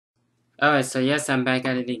Alright, so yes, I'm back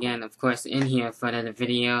at it again, of course, in here for another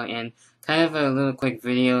video, and kind of a little quick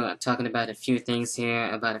video talking about a few things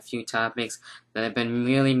here, about a few topics that I've been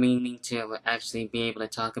really meaning to actually be able to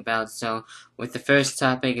talk about. So, with the first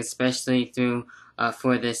topic, especially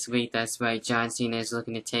for this week, that's right, John Cena is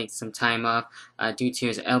looking to take some time off due to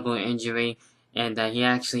his elbow injury. And he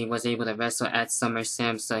actually was able to wrestle at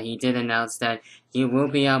SummerSlam, so he did announce that he will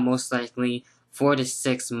be out most likely 4 to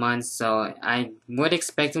 6 months, so I would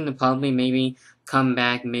expect him to probably maybe come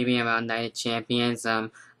back maybe around Night of Champions.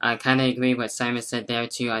 I kind of agree with what Simon said there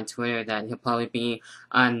too on Twitter that he'll probably be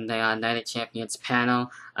on the Night of Champions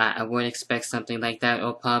panel. I would expect something like that,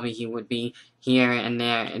 or probably he would be here and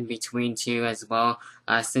there in between too as well.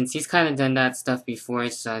 Since he's kind of done that stuff before,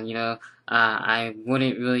 so I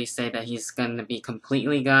wouldn't really say that he's gonna be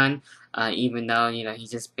completely gone. Even though, he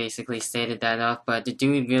just basically stated that off. But the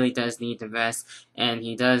dude really does need the rest, and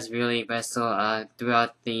he does really wrestle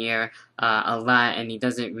throughout the year a lot, and he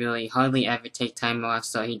doesn't really hardly ever take time off,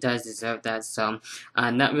 so he does deserve that. So,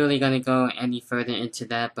 not really going to go any further into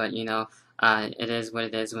that, but, it is what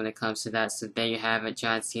it is when it comes to that. So there you have it.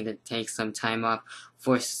 John Cena takes some time off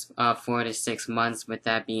for 4 to 6 months. With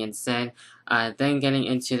that being said, then getting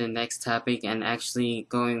into the next topic and actually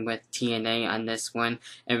going with TNA on this one.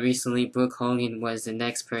 And recently, Brooke Hogan was the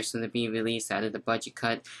next person to be released out of the budget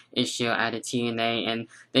cut issue out of TNA, and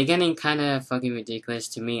they're getting kind of fucking ridiculous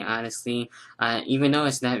to me, honestly. Even though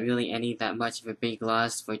it's not really any that much of a big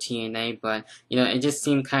loss for TNA, but it just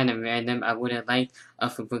seemed kind of random. I would have liked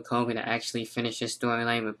for Brooke Hogan to actually finish his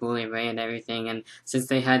storyline with Bully Ray and everything, and since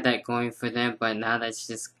they had that going for them, but now that's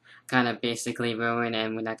just kind of basically ruined,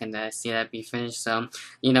 and we're not gonna see that be finished. So,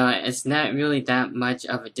 it's not really that much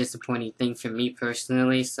of a disappointing thing for me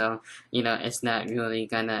personally. So, it's not really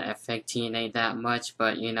gonna affect TNA that much.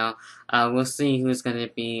 But we'll see who's gonna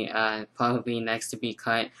be probably next to be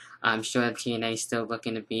cut. I'm sure TNA is still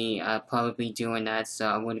looking to be probably doing that, so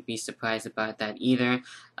I wouldn't be surprised about that either.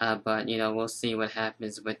 But we'll see what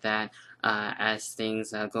happens with that as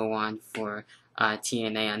things go on for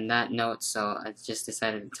TNA on that note. So I just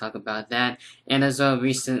decided to talk about that. And as well,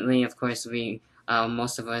 recently, of course,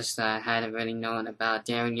 most of us had already known about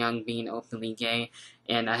Darren Young being openly gay,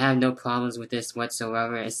 and I have no problems with this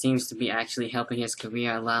whatsoever. It seems to be actually helping his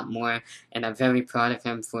career a lot more, and I'm very proud of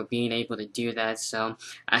him for being able to do that. So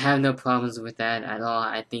I have no problems with that at all.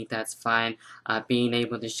 I think that's fine. Being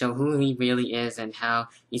able to show who he really is and how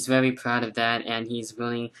he's very proud of that, and he's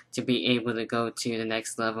willing to be able to go to the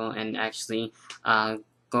next level and actually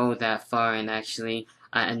go that far, and actually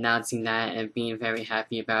announcing that and being very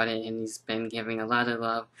happy about it. And he's been giving a lot of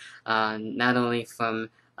love, not only from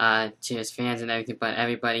to his fans and everything, but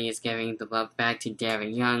everybody is giving the love back to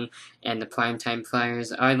Darren Young, and the Primetime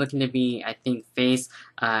Players are looking to be, I think, face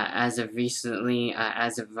as of recently,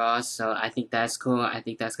 as of Raw, so I think that's cool. I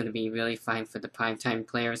think that's going to be really fine for the Primetime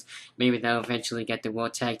Players. Maybe they'll eventually get the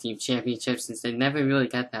World Tag Team Championship, since they never really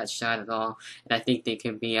got that shot at all, and I think they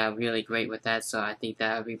could be really great with that, so I think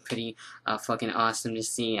that would be pretty fucking awesome to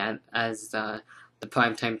see as the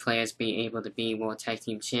Primetime Players being able to be World Tag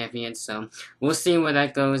Team Champions. So we'll see where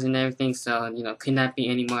that goes and everything. So, could not be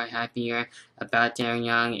any more happier about Darren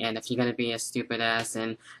Young. And if you're going to be a stupid ass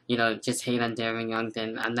and, just hate on Darren Young,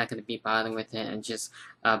 then I'm not going to be bothered with it and just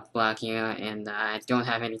block you. And I don't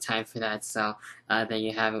have any time for that. So there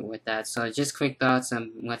you have it with that. So just quick thoughts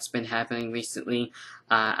on what's been happening recently.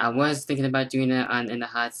 I was thinking about doing it in the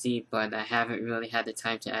hot seat, but I haven't really had the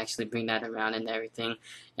time to actually bring that around and everything.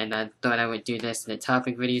 And I thought I would do this in a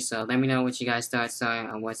topic video. So let me know what you guys' thoughts are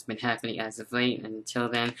on what's been happening as of late. And until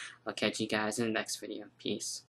then, I'll catch you guys in the next video. Peace.